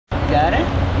got it?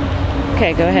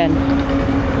 Okay, go ahead.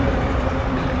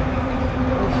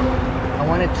 I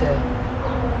wanted to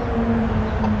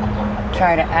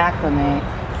try to acclimate.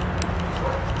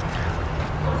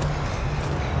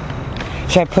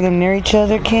 Should I put them near each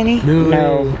other, Kenny?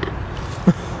 No.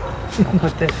 I'll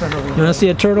put this one over here. You want to see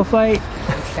a turtle fight?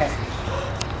 Okay.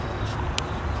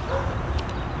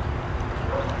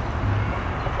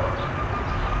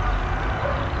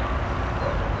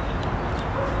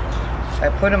 I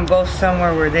put them both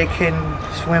somewhere where they can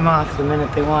swim off the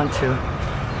minute they want to.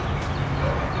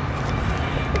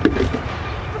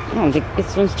 I don't think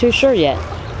this one's too sure yet.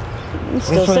 He's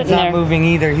still This one's sitting not there. moving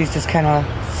either. He's just kind of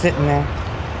sitting there.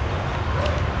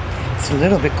 It's a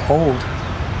little bit cold,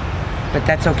 but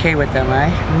that's okay with them,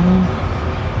 right? Mm-hmm.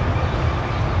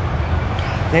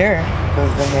 There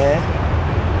goes the head.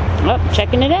 Oh,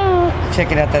 checking it out.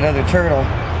 Checking out that other turtle.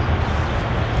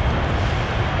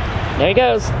 There he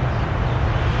goes.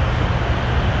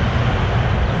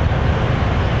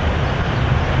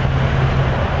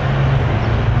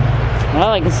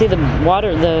 Well, I can see the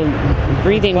water, the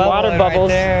breathing water Bubbling right bubbles.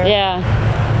 there. Yeah.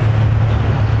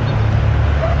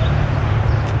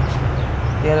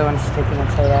 The other one's sticking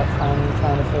its head out, finally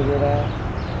trying to figure it out.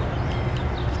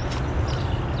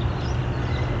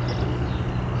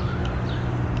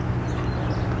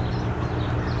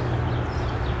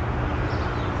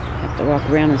 Have to walk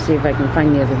around and see if I can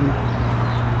find the other one.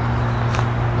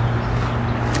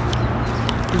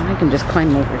 I can just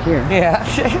climb over here. Yeah.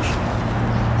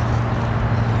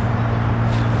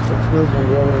 It's moving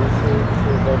really. See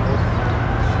the bubbles.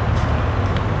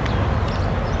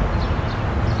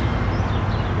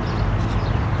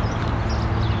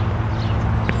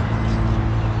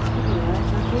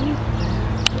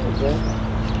 Okay.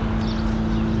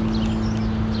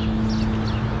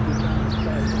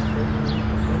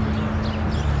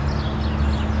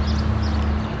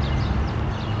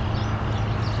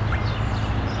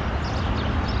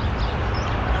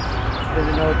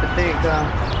 Doesn't know what to think,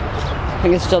 I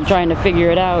think it's still trying to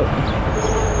figure it out.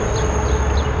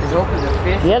 Is open the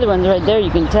fish? The other one's right there,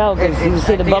 you can tell because you can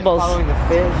see the bubbles. It's following the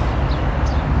fish.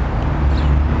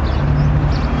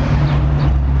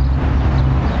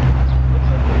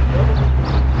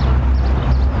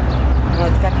 Well,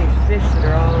 it's got these fish that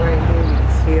are all right here. You can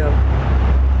see them.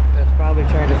 So it's probably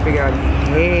trying to figure out,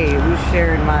 hey, who's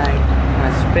sharing my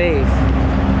space?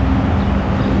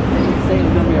 They say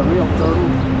it's gonna be a real turtle.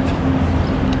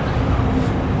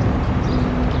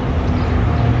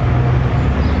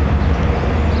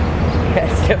 Yeah,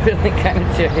 it's definitely kind of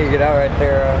checking it out right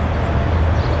there.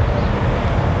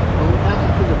 What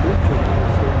happened to the big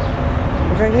turtles here?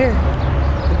 It's right here.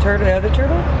 The turtle, the other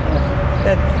turtle? Yeah.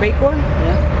 That fake one?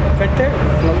 Yeah. It's right there.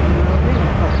 Floating around here.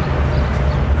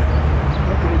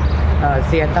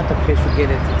 See, I thought the fish would get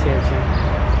its attention.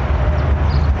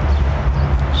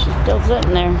 She's still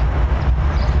sitting there.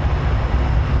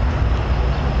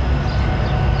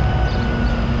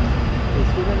 Is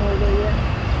she gonna over there yet?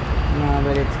 No,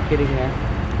 but it's getting there.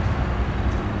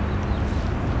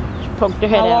 She poked her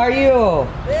head How out. are you?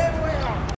 Hey,